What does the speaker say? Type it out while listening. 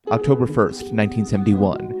October 1st,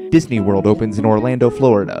 1971. Disney World opens in Orlando,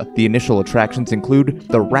 Florida. The initial attractions include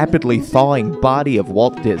the rapidly thawing body of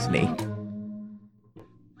Walt Disney.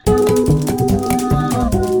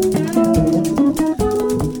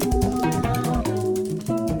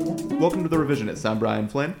 Welcome to The Revisionists. I'm Brian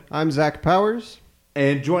Flynn. I'm Zach Powers.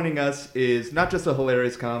 And joining us is not just a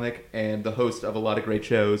hilarious comic and the host of a lot of great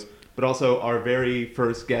shows, but also our very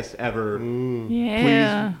first guest ever.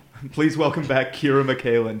 Yeah. Please welcome back Kira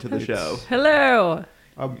MagCalen to the show. Hello.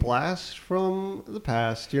 A blast from the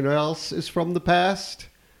past. You know what else is from the past?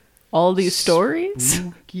 All these stories?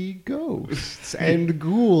 Spooky ghosts and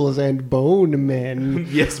ghouls and bone men.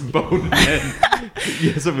 Yes, bone men.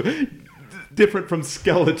 Yes, different from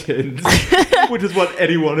skeletons, which is what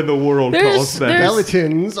anyone in the world calls them.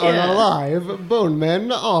 Skeletons are alive. Bone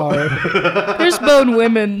men are. There's bone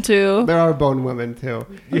women, too. There are bone women, too.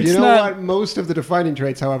 You know what? Most of the defining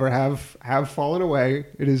traits, however, have fallen away.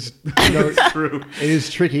 It is true. It is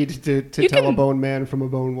tricky to tell a bone man from a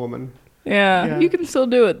bone woman. Yeah, you can still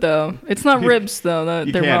do it, though. It's not ribs, though.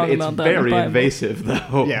 They're wrong about that. It's very invasive,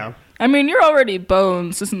 though. Yeah. I mean, you're already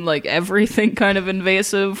bones. Isn't like everything kind of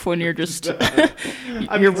invasive when you're just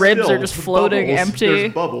your ribs are just floating empty?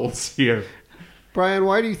 There's bubbles here. Brian,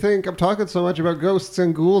 why do you think I'm talking so much about ghosts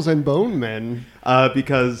and ghouls and bone men?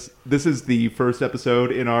 Because this is the first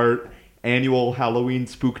episode in our annual Halloween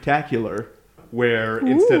Spooktacular, where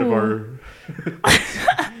instead of our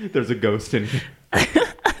there's a ghost in here.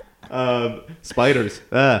 Spiders.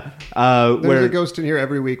 There's a ghost in here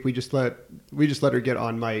every week. We just let her get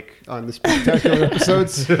on mic on the spectacular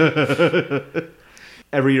episodes.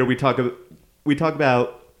 Every year we talk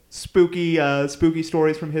about spooky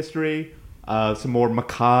stories from history, some more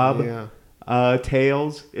macabre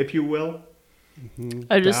tales, if you will. Mm-hmm.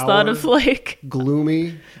 I just thought of like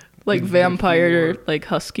gloomy, like vampire, like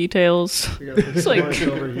husky tales. It's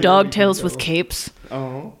like dog tales with capes.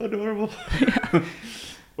 Oh, adorable. Yeah.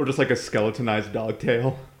 Or just like a skeletonized dog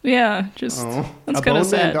tail. Yeah, just that's kind of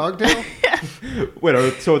sad. A bone man dog tail? Yeah.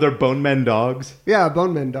 Wait, so they're bone men dogs? Yeah,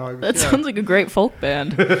 bone men dogs. That sounds like a great folk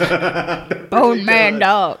band. Bone man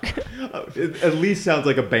dog. It at least sounds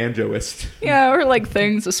like a banjoist. Yeah, or like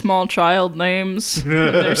things a small child names.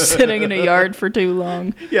 They're sitting in a yard for too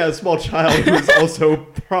long. Yeah, a small child who's also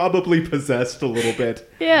probably possessed a little bit.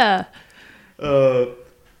 Yeah.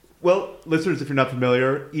 Well, listeners, if you're not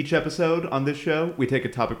familiar, each episode on this show, we take a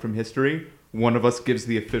topic from history. One of us gives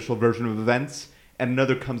the official version of events, and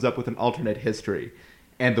another comes up with an alternate history.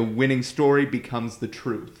 And the winning story becomes the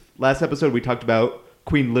truth. Last episode, we talked about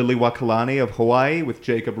Queen Liliuokalani of Hawaii with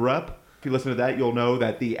Jacob Rupp. If you listen to that, you'll know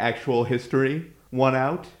that the actual history won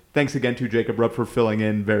out. Thanks again to Jacob Rupp for filling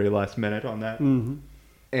in very last minute on that. Mm-hmm.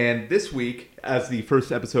 And this week, as the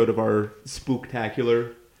first episode of our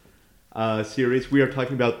Spooktacular series, we are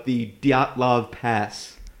talking about the Dyatlov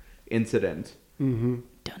Pass Incident. Mm-hmm.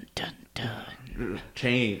 Dun, dun, dun.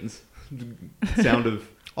 Chains. Sound of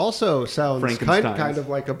also sounds kind of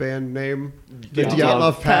like a band name. The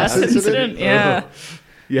Dyatlov Pass Incident. Yeah.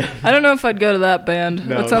 Yeah. I don't know if I'd go to that band.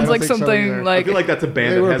 No, that sounds like something like... I feel like that's a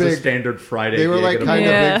band that has a standard Friday They were gig like kind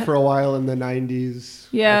of big for a while in the 90s.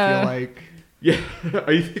 Yeah. I feel like... Yeah.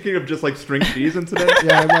 Are you thinking of just like String Cheese Incident?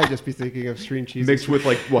 Yeah, I might just be thinking of String Cheese. Mixed with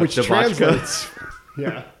like what? Which translates.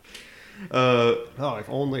 Yeah. If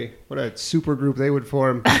only. What a super group they would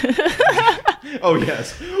form. Oh,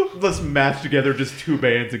 yes. Let's match together just two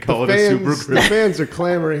bands and call it a super group. The fans are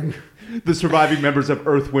clamoring. The surviving members of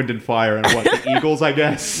Earth, Wind, and Fire and what? The Eagles, I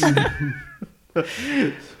guess?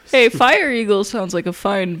 Hey, Fire Eagles sounds like a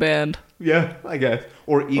fine band. Yeah, I guess.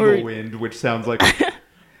 Or Eagle Wind, which sounds like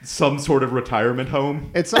some sort of retirement home.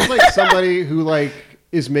 It sounds like somebody who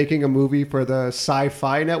is making a movie for the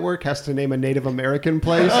Sci-Fi Network has to name a Native American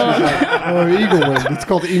place. Eagle Wind. It's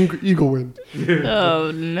called Eagle Wind.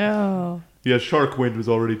 Oh, no. Yeah, Shark Wind was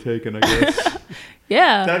already taken, I guess.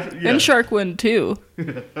 Yeah, and Shark Wind, too.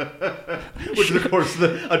 Which is, of course,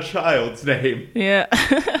 a child's name. Yeah.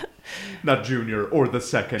 Not Junior or the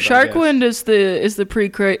second. Shark Wind is the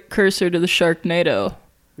precursor to the Sharknado.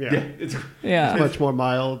 Yeah. It's much more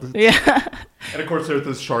mild. Yeah. And of course there's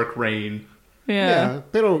the Shark Rain. Yeah.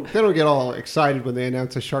 They don't get all excited when they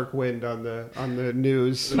announce a shark wind on the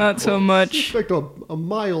news. Not so much. Expect a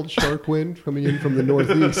mild shark wind coming in from the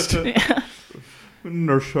northeast. Yeah.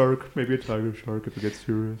 Nurse shark, maybe a tiger shark if it gets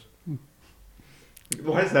serious.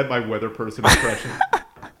 Why is that my weather person impression?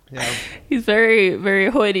 Yeah. He's very, very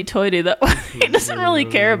hoity-toity that way. He doesn't really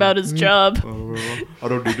care about his job. I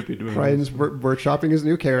don't need to be doing Brian's workshopping his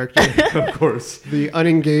new character. Of course. The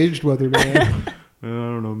unengaged weatherman. I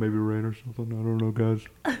don't know, maybe rain or something. I don't know, guys.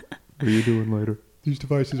 What are you doing later? These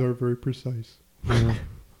devices aren't very precise. Yeah.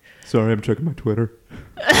 Sorry, I'm checking my Twitter.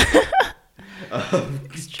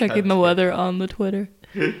 He's checking the weather on the Twitter.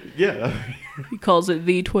 Yeah. He calls it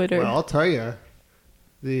the Twitter. Well, I'll tell you.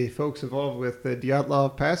 The folks involved with the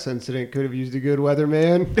Dyatlov Pass Incident could have used a good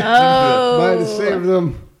weatherman. Oh. Might have saved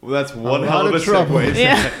them. Well, that's one A hell lot of a of trouble. segue.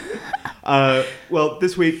 Yeah. Well,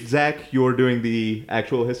 this week, Zach, you're doing the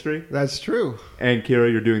actual history, That's true. and Kira,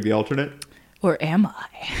 you're doing the alternate. Or am I?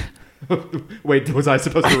 Wait, was I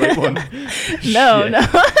supposed to write one? No, Shit. no.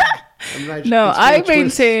 No, I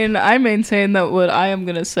twist. maintain that what I am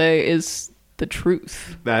gonna say is the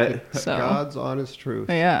truth. That So God's honest truth.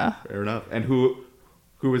 yeah. fair enough. And who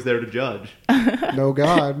was there to judge? No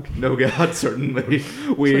God. No God, certainly.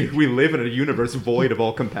 We live in a universe void of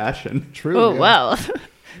all compassion. True. Oh yeah. wow.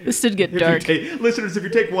 This did get dark. Listeners, if you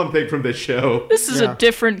take one thing from this show, This is Yeah. a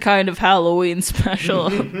different kind of Halloween special.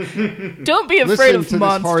 Don't be afraid Listen of to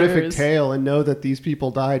monsters. this horrific tale and know that these people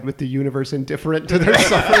died with the universe indifferent to their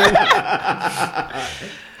suffering.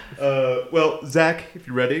 well, Zach, if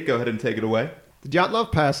you're ready, go ahead and take it away. The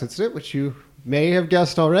Dyatlov Pass Incident, which you may have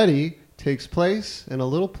guessed already, takes place in a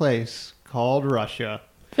little place called Russia.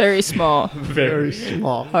 Very small. Very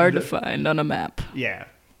small. Hard to find on a map. Yeah.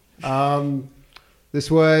 This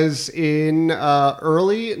was in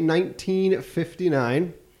early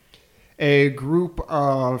 1959. A group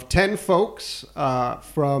of 10 folks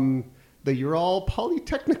from the Ural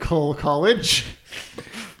Polytechnical College,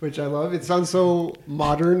 which I love. It sounds so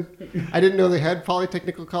modern. I didn't know they had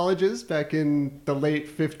polytechnical colleges back in the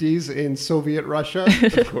late 50s in Soviet Russia.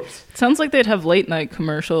 Of course. It sounds like they'd have late night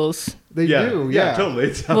commercials. They do, Yeah, totally.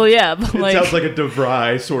 It sounds, Well, yeah, but it like sounds like a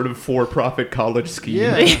DeVry sort of for-profit college scheme.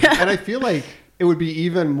 Yeah. And I feel like it would be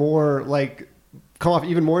even more like come off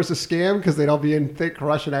even more as a scam because they'd all be in thick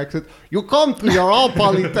Russian accent. You come to your all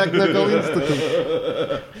Polytechnical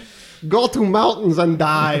Institute. Go to mountains and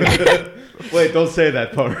die. Wait, don't say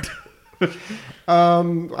that part.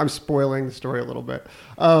 I'm spoiling the story a little bit.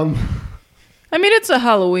 I mean, it's a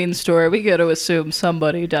Halloween story. We got to assume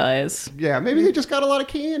somebody dies. Yeah, maybe they just got a lot of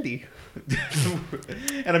candy.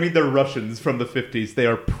 And I mean, they're Russians from the 50s. They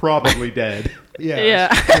are probably dead. Yeah.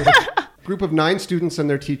 Yeah. Group of 9 students and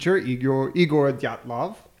their teacher, Igor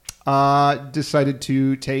Dyatlov, decided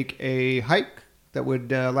to take a hike that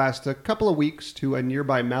would last a couple of weeks to a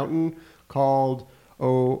nearby mountain called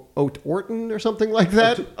Oat Orton or something like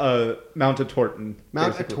that. Mount Torton.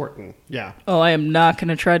 Mount basically. Torton, yeah. Oh, I am not going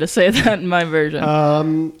to try to say that in my version.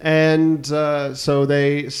 So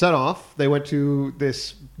they set off. They went to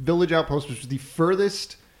this village outpost, which was the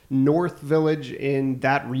furthest north village in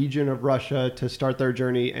that region of Russia to start their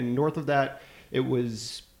journey. And north of that, it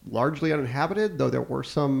was largely uninhabited, though there were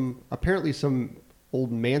apparently some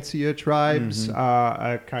old Mansia tribes,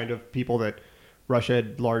 kind of people that Russia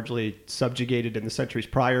had largely subjugated in the centuries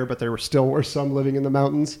prior, but there were some living in the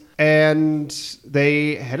mountains. And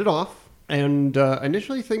they headed off, and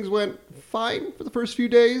initially things went fine for the first few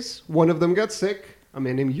days. One of them got sick, a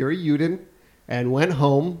man named Yuri Yudin, and went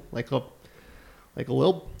home like a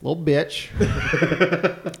little bitch.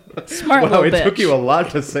 Smart Wow, little it bitch. took you a lot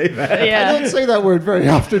to say that. I Yeah. don't say that word very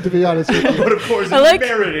often, to be honest with you. But of course, I it's like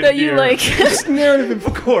merited that you here. like. This narrative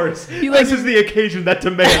Of course. You like- This is the occasion that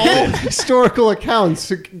all demands it. historical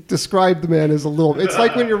accounts describe the man as a little. It's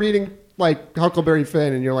like when you're reading like Huckleberry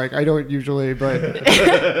Finn, and you're like, I don't usually, but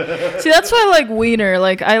See, that's why I like Wiener.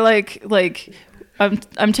 Like I like.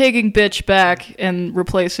 I'm taking bitch back and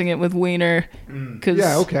replacing it with Wiener because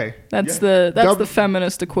yeah, okay. that's Yeah. the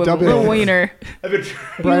feminist equivalent. dub it Little in. Wiener. I've been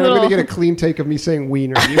trying. Brian, I'm little- going to get a clean take of me saying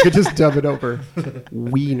wiener. You could just dub it over.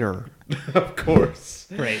 Wiener. Of course.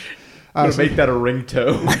 Great. I'm going to make that a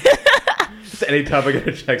ringtone. Just anytime I get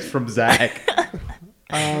a text from Zach.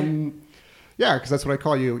 Yeah, because that's what I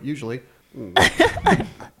call you usually.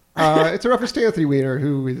 It's a reference to Anthony Weiner,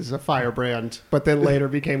 who is a firebrand, but then later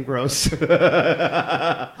became gross.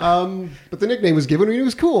 But the nickname was given when he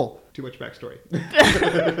was cool. Too much backstory.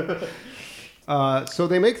 So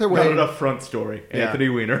they make their way. Not enough front story. Yeah. Anthony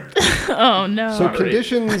Weiner. Oh no. So Sorry.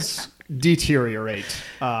 conditions deteriorate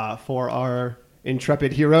for our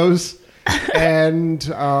intrepid heroes, and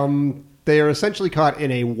they are essentially caught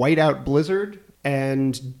in a whiteout blizzard.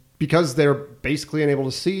 And because they're basically unable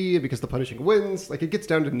to see, and because the punishing winds, like it gets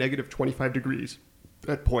down to negative 25 degrees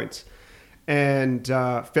at points. And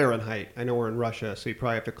Fahrenheit. I know we're in Russia, so you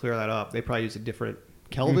probably have to clear that up. They probably use a different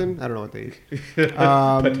Kelvin. I don't know what they.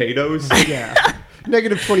 Potatoes. Yeah,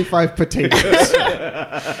 negative 25 potatoes.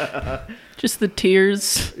 Just the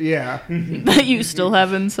tears Yeah. that you still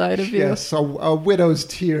have inside of you. Yes, a widow's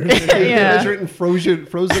tears. Yeah. Measure it in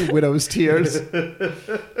frozen widow's tears.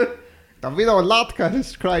 The widow Latka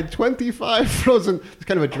has cried 25 frozen. It's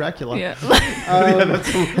kind of a Dracula. Yeah.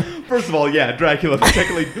 First of all, yeah, Dracula.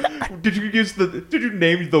 Secondly, did you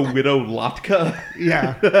name the widow Latka?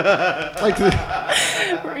 Yeah.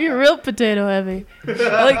 You're real potato heavy.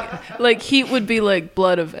 Like heat would be like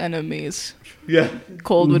blood of enemies. Yeah.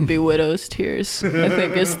 Cold would be widow's tears. I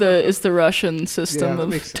think is the Russian system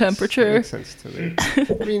of temperature. Makes sense to me.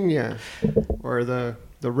 I mean, yeah. Or the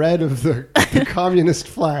red of the communist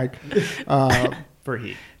flag for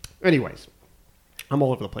heat. Anyways, I'm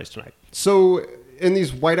all over the place tonight. So in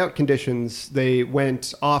these whiteout conditions, they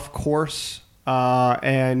went off course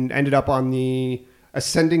and ended up on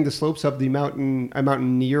ascending the slopes of a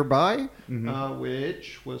mountain nearby,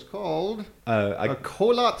 which was called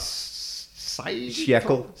Kolat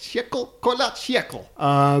Shekel. Kolat Shekel.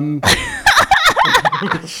 I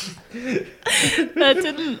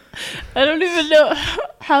don't even know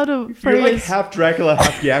how to phrase. You're like half Dracula,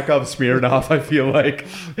 half Yakov Smirnoff, I feel like.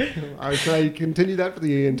 Should I continue that for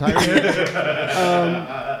the entire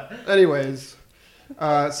anyways,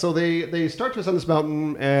 so they start to ascend this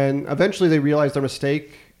mountain, and eventually they realize their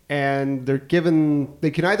mistake, and they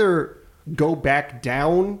can either go back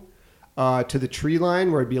down to the tree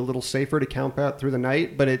line where it'd be a little safer to camp out through the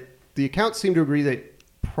night, but the accounts seem to agree that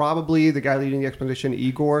probably the guy leading the expedition,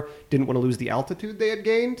 Igor, didn't want to lose the altitude they had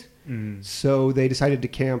gained. So they decided to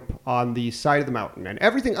camp on the side of the mountain. And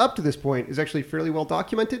everything up to this point is actually fairly well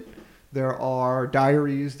documented. There are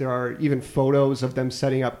diaries. There are even photos of them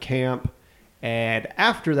setting up camp. And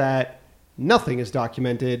after that, nothing is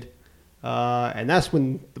documented. And that's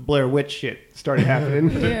when the Blair Witch shit started happening.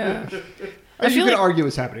 Yeah. As you could argue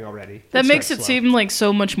is happening already. That makes it seem like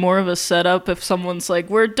so much more of a setup if someone's like,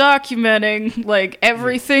 we're documenting, like,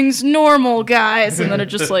 everything's normal, guys, and then it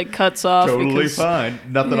just, like, cuts off. Totally fine.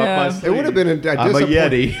 Nothing up my sleeve. It would have been I'm a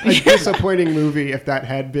Yeti. a disappointing movie if that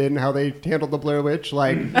had been how they handled the Blair Witch.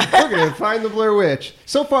 Like, we're going to find the Blair Witch.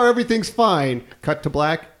 So far, everything's fine. Cut to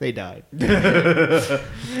black, they died.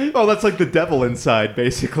 Oh, that's like The Devil Inside,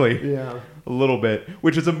 basically. Yeah. A little bit,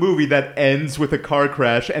 which is a movie that ends with a car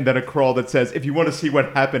crash and then a crawl that says, if you want to see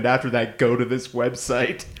what happened after that, go to this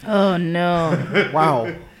website. Oh,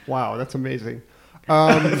 no. Wow, that's amazing.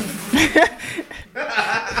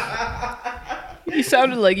 You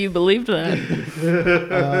sounded like you believed that.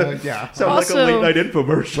 Yeah. Sounds like a late night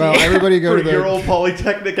infomercial. Well, everybody go to your old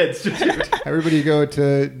Polytechnic Institute. Everybody go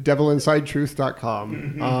to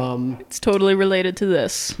devilinsidetruth.com. It's totally related to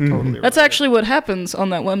this. That's actually what happens on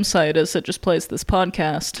that website is it just plays this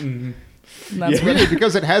podcast. And that's Weird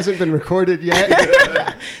because it hasn't been recorded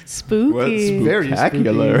yet. Spooky. Very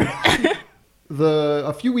Spooktacular. spooky.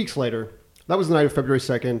 A few weeks later, that was the night of February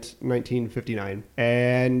 2nd, 1959,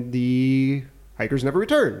 and the hikers never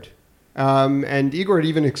returned. And Igor had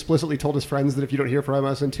even explicitly told his friends that if you don't hear from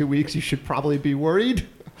us in 2 weeks, you should probably be worried.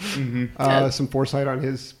 Some foresight on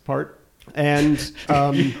his part. And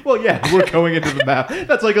well, yeah, we're going into the map.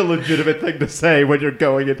 That's like a legitimate thing to say when you're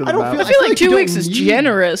going into the map. I feel like 2 weeks is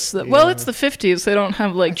generous. Well, it's the 50s. They don't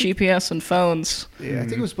have like GPS and phones. Yeah, I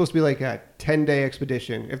think it was supposed to be like a 10-day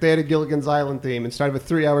expedition. If they had a Gilligan's Island theme instead of a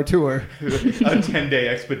 3-hour tour. A 10-day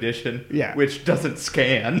expedition, which doesn't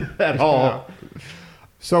scan at all.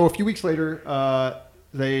 So a few weeks later,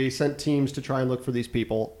 they sent teams to try and look for these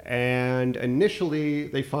people. And initially,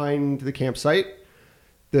 they find the campsite.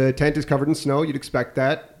 The tent is covered in snow. You'd expect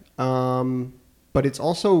that. But it's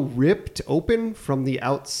also ripped open from the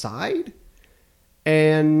outside.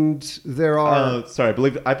 And there are... sorry,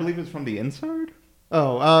 I believe it's from the inside?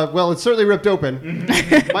 Well, it's certainly ripped open.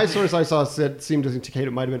 My source I saw seemed to indicate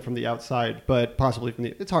it might have been from the outside, but possibly from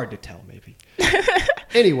the... It's hard to tell, maybe.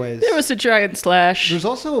 Anyways. There was a giant slash. There's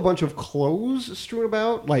also a bunch of clothes strewn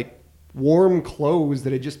about, like warm clothes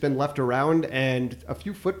that had just been left around, and a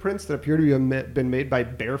few footprints that appear to have been made by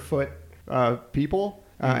barefoot people.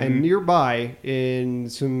 And nearby,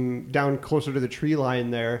 down closer to the tree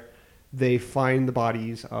line there, they find the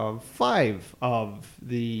bodies of 5 of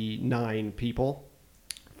the 9 people,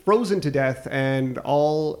 frozen to death, and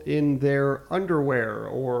all in their underwear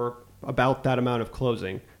or about that amount of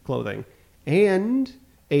clothing. And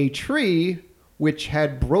a tree which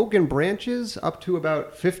had broken branches up to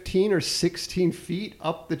about 15 or 16 feet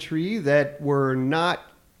up the tree that were not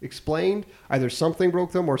explained. Either something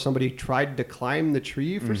broke them or somebody tried to climb the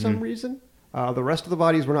tree for some reason. The rest of the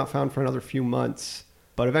bodies were not found for another few months.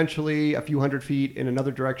 But eventually, a few hundred feet in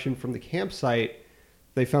another direction from the campsite,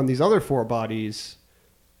 they found these other 4 bodies,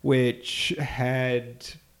 which had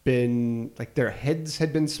been, like, their heads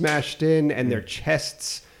had been smashed in and their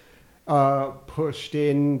chests pushed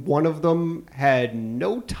in. One of them had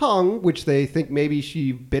no tongue, which they think maybe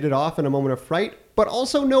she bit it off in a moment of fright. but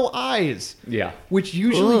also no eyes. Yeah. Which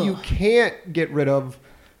usually you can't get rid of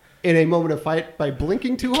in a moment of fight by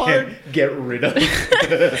blinking too hard. Can't get rid of.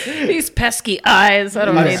 These pesky eyes. I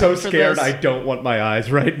don't need I'm so them for scared. this. I don't want my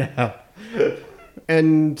eyes right now.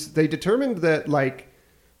 And they determined that, like,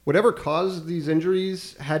 whatever caused these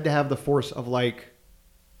injuries had to have the force of, like,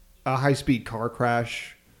 a high-speed car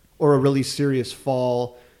crash or a really serious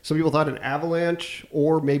fall. Some people thought an avalanche,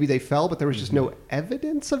 or maybe they fell, but there was just no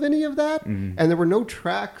evidence of any of that. And there were no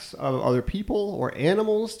tracks of other people or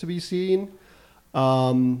animals to be seen.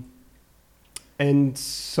 And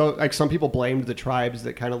so, like, some people blamed the tribes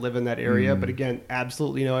that kind of live in that area, but again,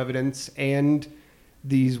 absolutely no evidence. And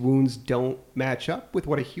these wounds don't match up with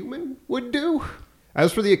what a human would do.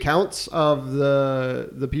 As for the accounts of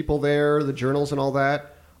the people there, the journals and all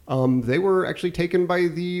that, they were actually taken by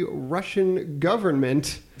the Russian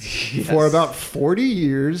government for about 40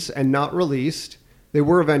 years and not released. They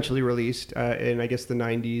were eventually released in, I guess, the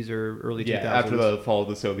 90s or early 2000s. Yeah, after the fall of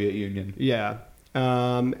the Soviet Union. Yeah.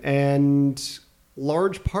 And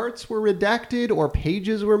large parts were redacted or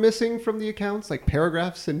pages were missing from the accounts, like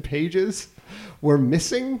paragraphs and pages were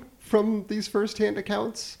missing from these first-hand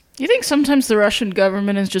accounts. You think sometimes the Russian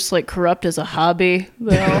government is just like corrupt as a hobby,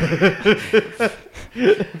 though?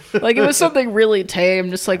 Like it was something really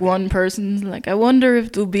tame, just like one person, like, I wonder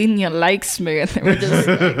if Dubinia likes me. And they were just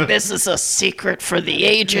like, this is a secret for the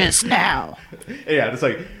ages now. Yeah, it's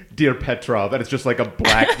like, Dear Petrov, and it's just like a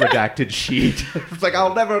black redacted sheet. It's like,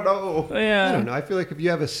 I'll never know. Yeah. I don't know. I feel like if you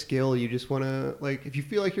have a skill, you just want to, like, if you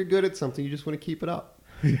feel like you're good at something, you just want to keep it up.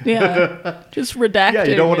 Yeah. Just redacting. Yeah,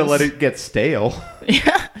 you don't want to let it get stale.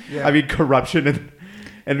 Yeah. Yeah. I mean, corruption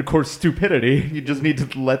and of course stupidity. You just need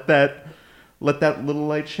to let that little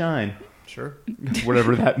light shine. Sure.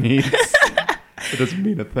 Whatever that means. It doesn't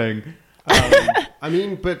mean a thing. I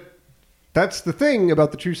mean, but that's the thing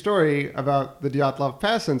about the true story about the Dyatlov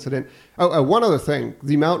Pass incident. Oh, one other thing.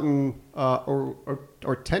 The mountain,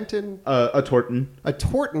 or Tenton? A Torton. A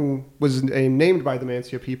Torton was named by the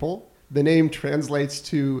Mancia people. The name translates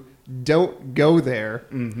to "don't go there,"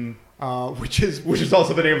 which is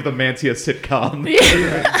also the name of the Mancia sitcom.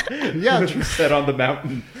 yeah, Set on the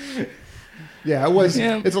mountain. Yeah, it was.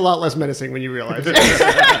 Yeah. It's a lot less menacing when you realize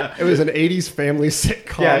it was an '80s family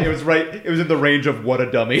sitcom. Yeah, it was right. It was in the range of What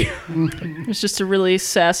a Dummy. It was just a really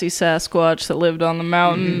sassy Sasquatch that lived on the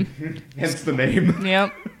mountain. Hence the name.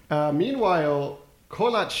 Yep. Meanwhile,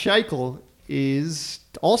 Kholat Shaikel is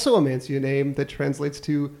also a Mancia name that translates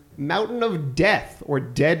to Mountain of Death or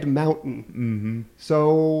Dead Mountain. Mm-hmm.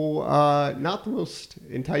 So, not the most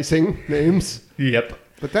enticing names. Yep.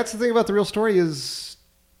 But that's the thing about the real story is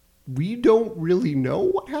we don't really know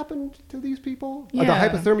what happened to these people. Yeah. The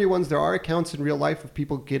hypothermia ones, there are accounts in real life of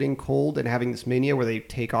people getting cold and having this mania where they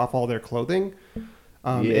take off all their clothing.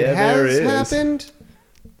 It has happened.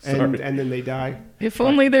 And then they die. If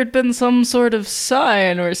only there'd been some sort of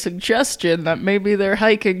sign or suggestion that maybe their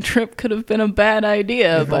hiking trip could have been a bad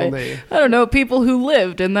idea by, I don't know, people who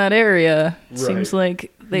lived in that area. It seems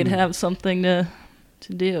like they'd have something to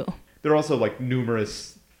do. There are also like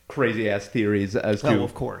numerous crazy ass theories as to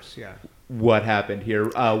of course, yeah. what happened here.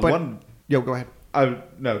 Go ahead.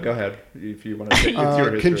 No, go ahead if you want to. It's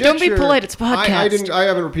your history. Don't be polite. It's a podcast. I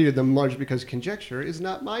haven't repeated them much because conjecture is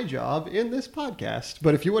not my job in this podcast.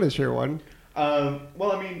 But if you want to share one,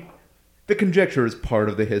 well, I mean, the conjecture is part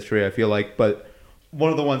of the history. I feel like, but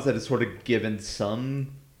one of the ones that is sort of given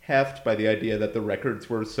some heft by the idea that the records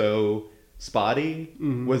were so spotty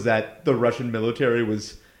was that the Russian military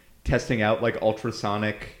was testing out like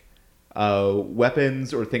ultrasonic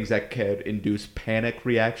weapons or things that could induce panic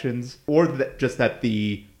reactions, or just that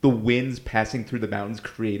the winds passing through the mountains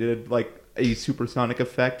created like a supersonic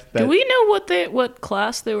effect. Do we know what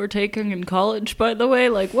class they were taking in college, by the way?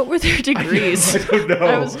 Like, what were their degrees? I don't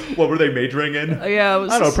know. What were they majoring in? I don't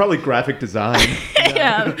know, probably graphic design.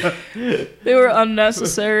 Yeah. They were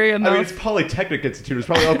unnecessary enough. I mean, it's Polytechnic Institute. It's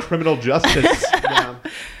probably all criminal justice. Yeah.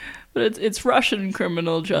 But it's Russian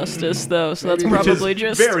criminal justice, though, so that's probably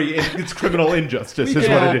just... It's criminal injustice is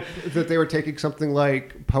what it is. That they were taking something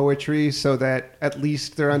like poetry so that at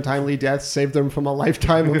least their untimely deaths saved them from a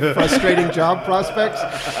lifetime of frustrating job prospects.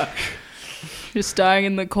 Just dying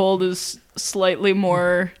in the cold is slightly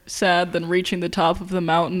more sad than reaching the top of the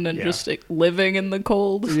mountain and just living in the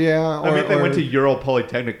cold. Yeah. I mean, if they went to Ural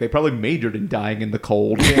Polytechnic, they probably majored in dying in the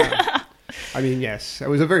cold. Yeah. I mean, yes, it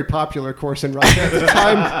was a very popular course in Russia at the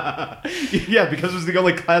time. Yeah, because it was the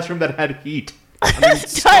only classroom that had heat. I mean,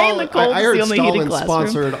 I heard Stalin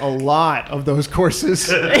sponsored a lot of those courses.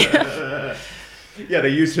 Yeah, they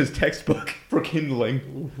used his textbook for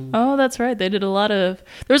kindling. Oh, that's right. They did a lot of...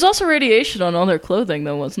 There was also radiation on all their clothing,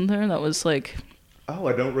 though, wasn't there? That was like... Oh,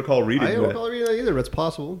 I don't recall reading I don't that. recall reading that either, but it's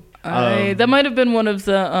possible. That might have been one of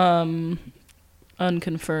the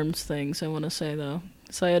unconfirmed things, I want to say, though.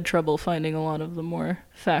 So I had trouble finding a lot of the more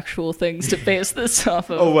factual things to base this off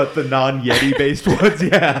of. Oh, what, the non-Yeti based ones?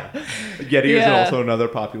 Yeah. Yeti is Yeah. also another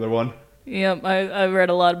popular one. Yep, I read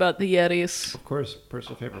a lot about the Yetis. Of course,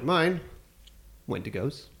 personal favorite of mine,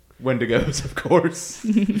 Wendigos. Wendigos, of course.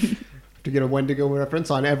 To get a Wendigo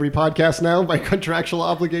reference on every podcast now by contractual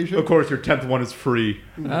obligation. Of course, your 10th one is free.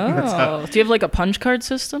 Oh, do you have like a punch card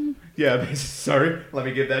system? Yeah, sorry. Let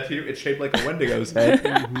me give that to you. It's shaped like a Wendigo's head.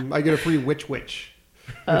 I get a free witch.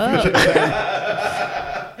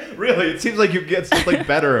 Really? It seems like you get something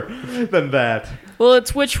better than that. Well,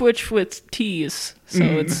 it's witch with T's, so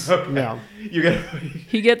it's No. You get...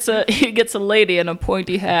 he gets a lady in a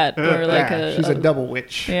pointy hat or like She's a double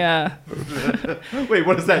witch. yeah. Wait,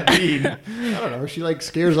 what does that mean? I don't know. She like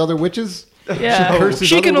scares other witches. Yeah, curses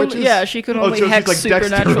she other can witches? she can Oh, only so she's hex like Dexter.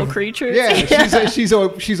 supernatural creatures. Yeah,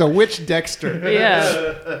 she's a witch Dexter.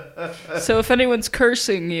 Yeah. So if anyone's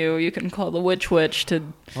cursing you, you can call the witch to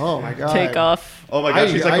Oh my god. take off. Oh my god,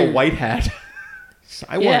 she's like a white hat.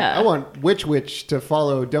 I want witch to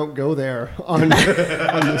follow Don't Go There on this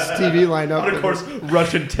TV lineup. And of course,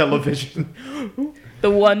 Russian television. The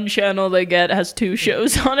one channel they get has 2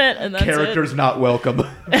 shows on it, and that's Characters not welcome.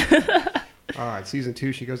 All right, season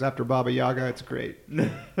 2, she goes after Baba Yaga. It's great.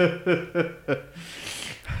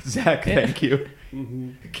 Zach, thank you.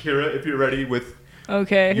 Kira, if you're ready with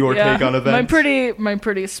Okay. your take on events. My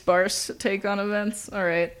pretty sparse take on events. All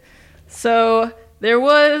right. So there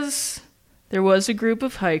was a group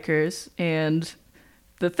of hikers, and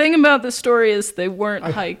the thing about the story is they weren't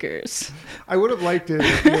hikers. I would have liked it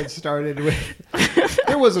if you had started with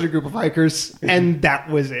there wasn't a group of hikers, and that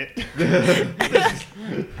was it.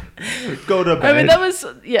 Go to bed. I mean, that was a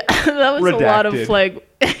lot of Redacted. like,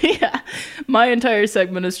 yeah. My entire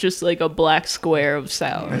segment is just like a black square of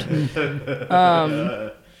sound.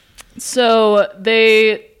 So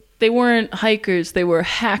they weren't hikers; they were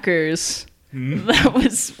hackers. That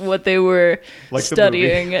was what they were Like the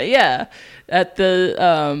studying. Yeah, at the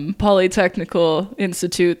Polytechnical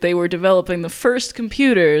Institute, they were developing the first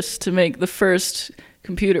computers to make the first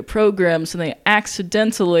computer programs, and they had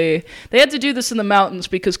to do this in the mountains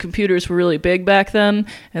because computers were really big back then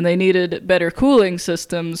and they needed better cooling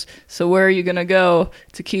systems. So where are you going to go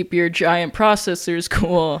to keep your giant processors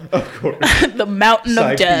cool? Of course. The mountain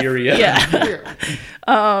of death. Siberia.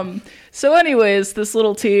 Yeah. So anyways, this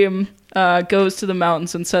little team goes to the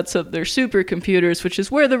mountains and sets up their supercomputers, which is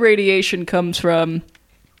where the radiation comes from.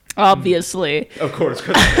 Obviously. Of course,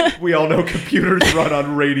 because we all know computers run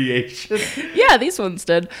on radiation. Yeah, these ones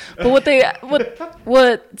did. But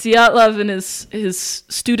what Dyatlov and his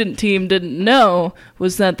student team didn't know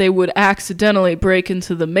was that they would accidentally break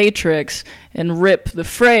into the Matrix and rip the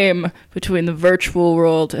frame between the virtual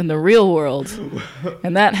world and the real world.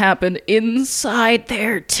 And that happened inside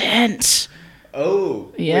their tent.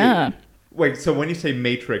 Oh. Yeah. Wait, so when you say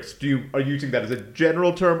Matrix, are you using that as a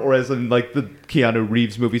general term or as in like the Keanu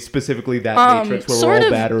Reeves movie, specifically that Matrix where we're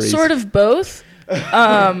all batteries? Sort of both.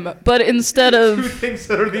 But instead of... Two things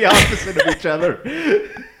that are the opposite of each other.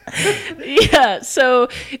 Yeah, so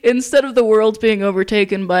instead of the world being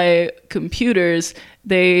overtaken by computers,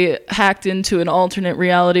 they hacked into an alternate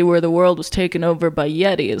reality where the world was taken over by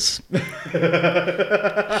Yetis.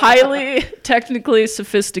 Highly technically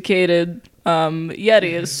sophisticated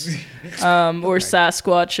Yetis, or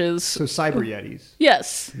Sasquatches. So cyber yetis.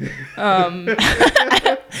 Yes.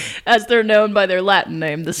 As they're known by their Latin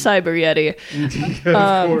name, the Cyber Yeti.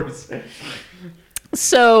 Of course.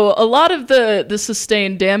 So a lot of the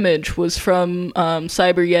sustained damage was from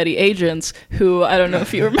Cyber Yeti agents who, I don't know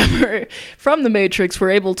if you remember, from the Matrix were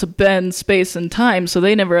able to bend space and time, so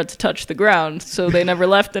they never had to touch the ground, so they never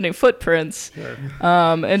left any footprints. Sure.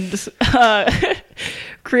 And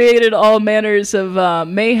created all manners of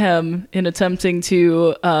mayhem in attempting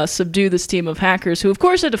to subdue this team of hackers who, of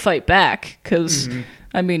course, had to fight back because,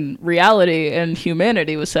 I mean, reality and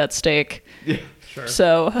humanity was at stake. Yeah, sure.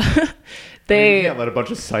 So... You can't let a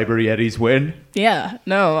bunch of cyber yetis win. Yeah,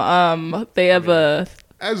 no, they have a...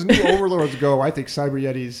 As new overlords go, I think cyber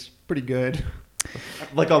yetis pretty good.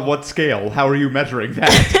 Like on what scale? How are you measuring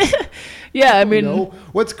that? Yeah, I mean...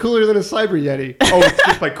 What's cooler than a cyber yeti? Oh, it's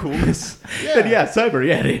just by coolness? Yeah. Then yeah, cyber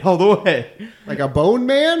yeti, all the way. Like a bone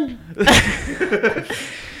man?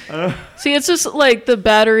 See, it's just like the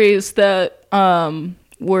batteries that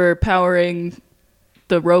were powering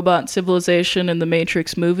the robot civilization in the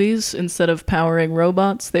Matrix movies. Instead of powering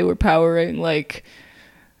robots, they were powering like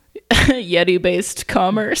Yeti-based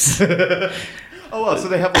commerce. Oh, well, so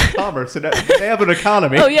they have like commerce and they have an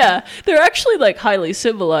economy. Oh yeah, they're actually like highly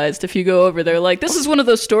civilized. If you go over there, like this is one of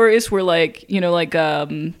those stories where like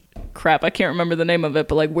crap, I can't remember the name of it,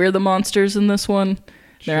 but like we're the monsters in this one.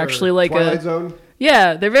 They're actually like Twilight Zone.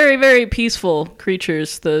 Yeah, they're very, very peaceful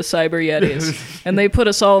creatures, the cyber yetis, and they put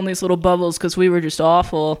us all in these little bubbles because we were just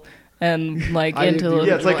awful and like into.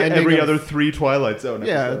 Yeah, it's like every other 3 Twilight Zone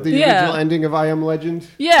episodes. Yeah, the original ending of I Am Legend.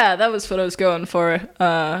 Yeah, that was what I was going for.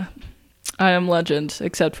 I Am Legend,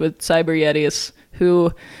 except with cyber yetis,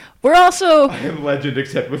 who were also. I Am Legend,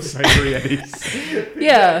 except with cyber yetis.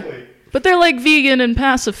 Yeah. Exactly. But they're like vegan and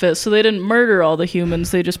pacifist, so they didn't murder all the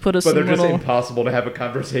humans. They just put us. But they're in just little... impossible to have a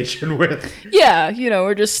conversation with. Yeah,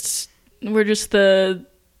 we're just the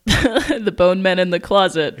the bone men in the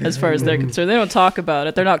closet as far as they're concerned. They don't talk about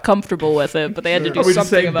it. They're not comfortable with it, but they had to do Are we just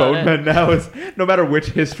something saying about bone it. men now is no matter which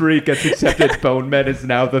history gets accepted, bone men is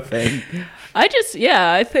now the thing.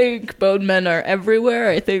 I think bone men are everywhere.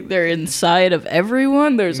 I think they're inside of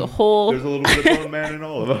everyone. There's a whole. There's a little bit of bone man in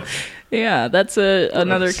all of us. Yeah, that's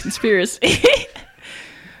another conspiracy.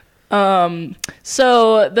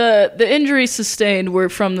 So the injuries sustained were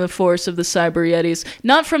from the force of the cyber yetis,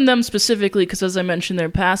 not from them specifically, because as I mentioned, they're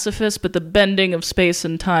pacifists. But the bending of space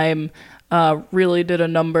and time really did a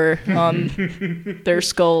number on their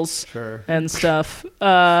skulls and stuff.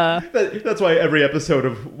 That's why every episode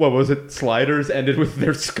of what was it, Sliders, ended with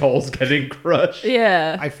their skulls getting crushed.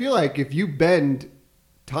 Yeah, I feel like if you bend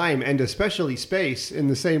time and especially space in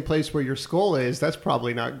the same place where your skull is, that's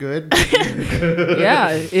probably not good.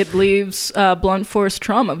 yeah, it leaves blunt force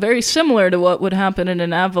trauma, very similar to what would happen in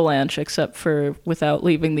an avalanche, except for without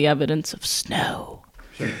leaving the evidence of snow.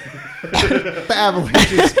 The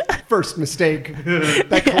avalanche's first mistake.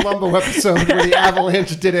 That Columbo episode where the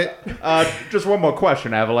avalanche did it. Just one more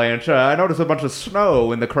question, Avalanche. I noticed a bunch of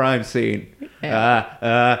snow in the crime scene.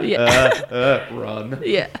 Run.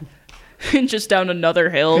 Yeah. Just down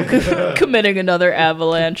another hill, committing another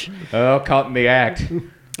avalanche. Oh, caught in the act.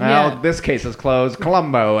 Well, this case is closed.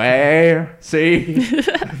 Columbo, eh? See?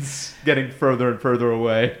 It's getting further and further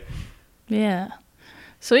away. Yeah.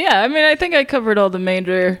 So, yeah, I mean, I think I covered all the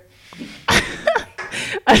major...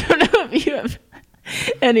 I don't know if you have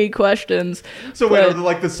any questions. So, wait,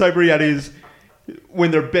 like the cyber yetis,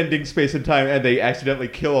 when they're bending space and time and they accidentally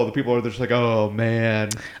kill all the people, they're just like, oh, man.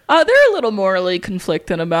 They're a little morally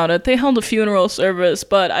conflicted about it. They held a funeral service,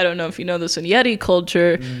 but I don't know if you know this in Yeti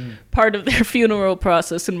culture, part of their funeral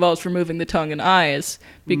process involves removing the tongue and eyes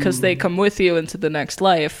because they come with you into the next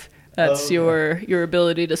life. That's your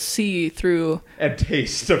ability to see through and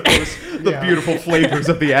taste, of course, the beautiful flavors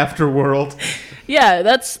of the afterworld. Yeah,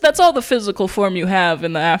 that's all the physical form you have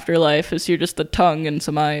in the afterlife is you're just a tongue and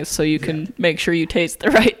some eyes, so you can make sure you taste the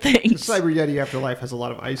right things. The Cyber Yeti afterlife has a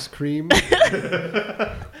lot of ice cream.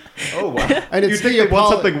 Oh wow! And it's you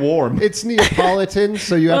want something warm. It's Neapolitan,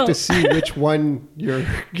 so you have to see which one you're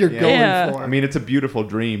going for. I mean, it's a beautiful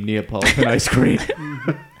dream, Neapolitan ice cream.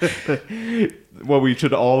 What we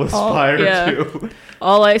should all aspire to.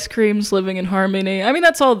 All ice creams living in harmony. I mean,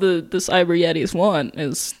 that's all the Cyber Yetis want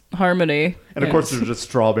is harmony. And of course, there's just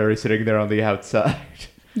strawberry sitting there on the outside.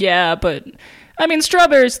 Yeah, but I mean,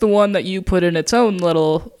 strawberry's the one that you put in its own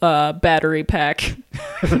little battery pack.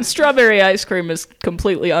 Strawberry ice cream is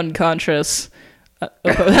completely unconscious.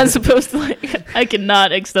 As opposed to, like, I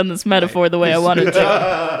cannot extend this metaphor the way I wanted to.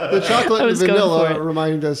 The chocolate and vanilla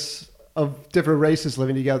remind us of different races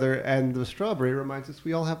living together, and the strawberry reminds us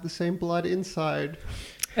we all have the same blood inside.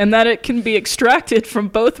 And that it can be extracted from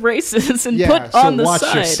both races and put on the watch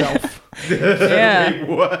side. Yourself. Yeah.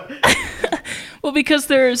 What? Well, because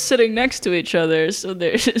they're sitting next to each other, so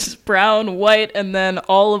there's brown, white, and then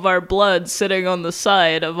all of our blood sitting on the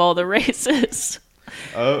side of all the races.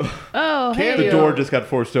 Oh, hey. The door just got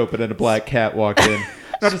forced open and a black cat walked in.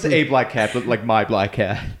 Not just a black cat, but like my black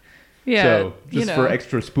cat. Yeah, so just for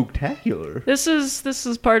extra spooktacular. This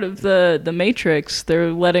is part of the Matrix.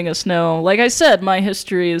 They're letting us know. Like I said, my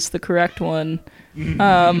history is the correct one.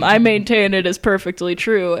 I maintain it as perfectly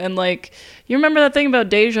true. And like, you remember that thing about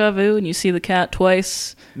deja vu, and you see the cat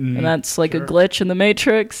twice, and that's like a glitch in the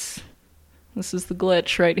Matrix. This is the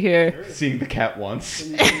glitch right here. Seeing the cat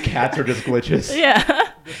once. Cats are just glitches. Yeah.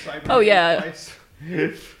 Oh yeah.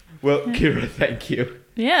 Well, Kira, thank you.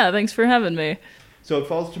 Yeah, thanks for having me. So it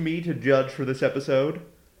falls to me to judge for this episode,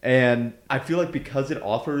 and I feel like because it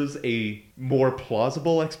offers a more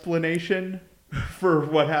plausible explanation for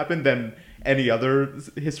what happened than any other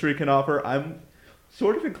history can offer, I'm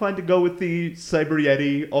sort of inclined to go with the Cyber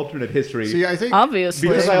Yeti alternate history. See, I think obviously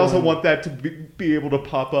because I also want that to be able to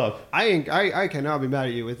pop up. I cannot be mad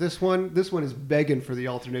at you with this one. This one is begging for the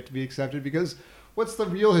alternate to be accepted because What's the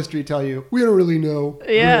real history tell you? We don't really know.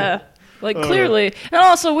 Yeah. Like, clearly. And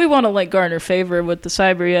also, we want to, like, garner favor with the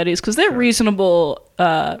Cyber Yetis, because they're reasonable,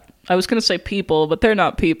 I was going to say people, but they're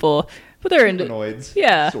not people. But they're Humanoids.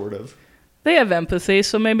 Yeah. Sort of. They have empathy,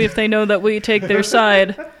 so maybe if they know that we take their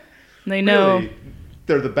side, they know. Really,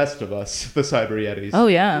 they're the best of us, the Cyber Yetis. Oh,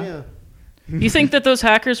 yeah. Yeah. You think that those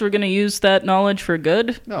hackers were going to use that knowledge for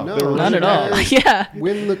good? No, No, they were Not at all. guys Yeah.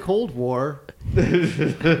 Win the Cold War.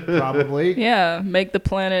 Probably. Yeah. Make the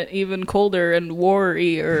planet even colder and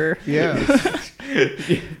war-ier. Yeah.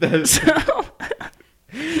 That's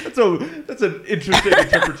an interesting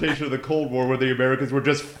interpretation of the Cold War, where the Americans were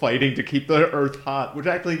just fighting to keep the Earth hot. Which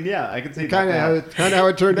actually, yeah, I can see Kind that. of how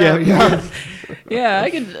it turned out. Yeah. Yeah,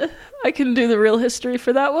 I can do the real history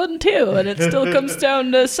for that one too, and it still comes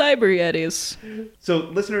down to Cyber Yetis. So,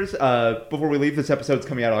 listeners, before we leave, this episode's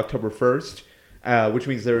coming out October 1st, which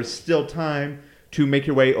means there is still time to make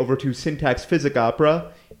your way over to Syntax Physic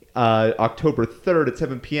Opera, October 3rd at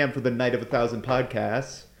 7 p.m. for the Night of 1,000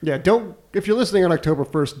 Podcasts. Yeah, if you're listening on October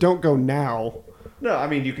 1st, don't go now. No, I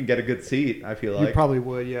mean, you can get a good seat, I feel like. You probably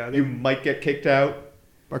would, yeah. You might get kicked out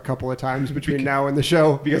A couple of times between now and the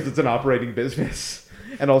show. because it's an operating business.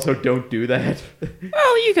 And also, don't do that.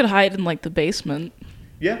 Well, you could hide in like the basement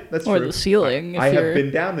Yeah, that's or true. the ceiling. I if have you're...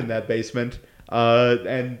 been down in that basement,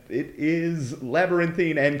 and it is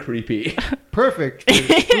labyrinthine and creepy. Perfect. for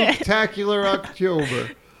Spooktacular October.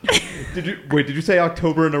 Did you say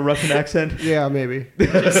October in a Russian accent? Yeah, maybe.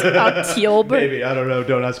 October. Maybe, I don't know.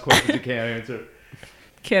 Don't ask questions you can't answer.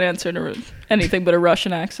 Can't answer anything but a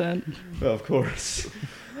Russian accent. Well, of course.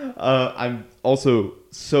 I'm also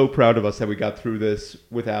so proud of us that we got through this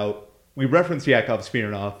without... We referenced Yakov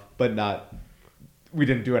Smirnoff, but we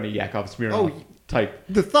didn't do any Yakov Smirnoff type.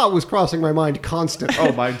 The thought was crossing my mind constantly.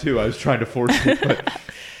 Oh, mine too. I was trying to force it, but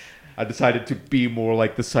I decided to be more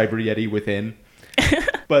like the Cyber Yeti within.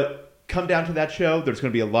 But come down to that show. There's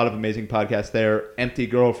going to be a lot of amazing podcasts there. Empty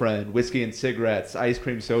Girlfriend, Whiskey and Cigarettes, Ice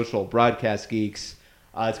Cream Social, Broadcast Geeks.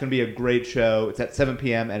 It's going to be a great show. It's at 7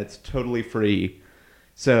 p.m. and it's totally free.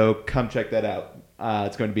 So come check that out.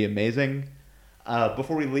 It's going to be amazing.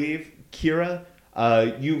 Before we leave, Kira,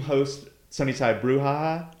 you host Sunnyside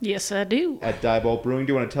Brouhaha Yes, I do. at Diebold Brewing.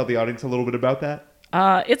 Do you want to tell the audience a little bit about that?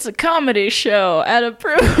 It's a comedy show at a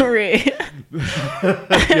brewery.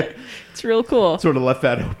 It's real cool. Sort of left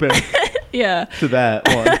that open Yeah. to that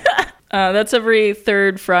one. That's every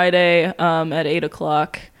third Friday at 8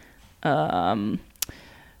 o'clock. And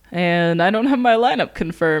I don't have my lineup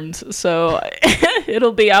confirmed, so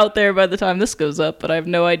it'll be out there by the time this goes up, but I have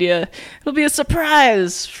no idea. It'll be a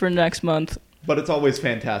surprise for next month. But it's always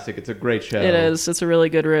fantastic. It's a great show. It is. It's a really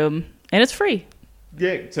good room. And it's free.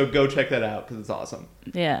 Yeah, so go check that out because it's awesome.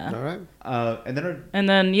 Yeah. All right. And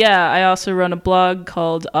then I also run a blog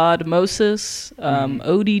called Oddmosis,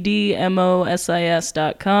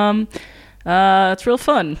 ODDMOSIS.com. It's real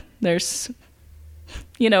fun. There's,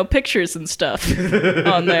 pictures and stuff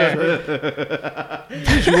on there.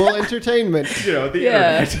 Visual entertainment. the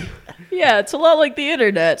Yeah. internet. Yeah, it's a lot like the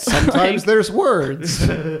internet. Sometimes there's words.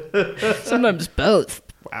 Sometimes both.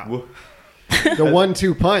 Wow. The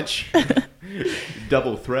 1-2 punch.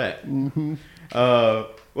 Double threat. Mm-hmm.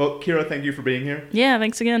 Well, Kira, thank you for being here. Yeah,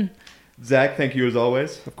 thanks again. Zach, thank you as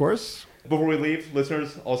always. Of course. Before we leave,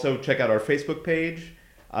 listeners, also check out our Facebook page,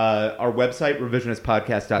 our website,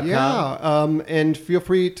 revisionistpodcast.com. Yeah, and feel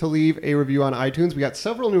free to leave a review on iTunes. We got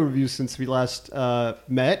several new reviews since we last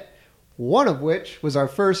met, one of which was our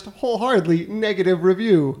first wholeheartedly negative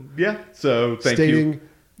review. Yeah, so thank stating, you.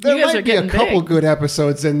 There You guys might are be a getting couple big. good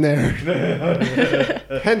episodes in there.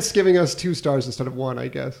 Hence giving us 2 stars instead of 1, I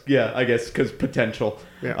guess. Yeah, I guess because potential.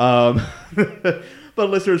 Yeah. But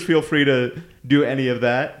listeners, feel free to do any of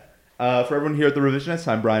that. For everyone here at The Revisionists,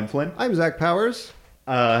 I'm Brian Flynn. I'm Zach Powers.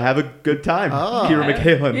 Have a good time. Ah. Kira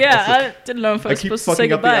MagCalen. Yeah, I didn't know if I was I keep supposed to say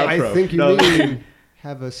fucking up the goodbye. outro. I think you No. mean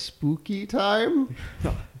have a spooky time.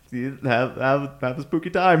 Have a spooky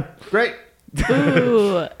time. Great.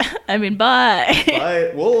 Ooh, bye.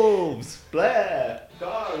 Bye, wolves. Blah.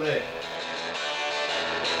 Garlic.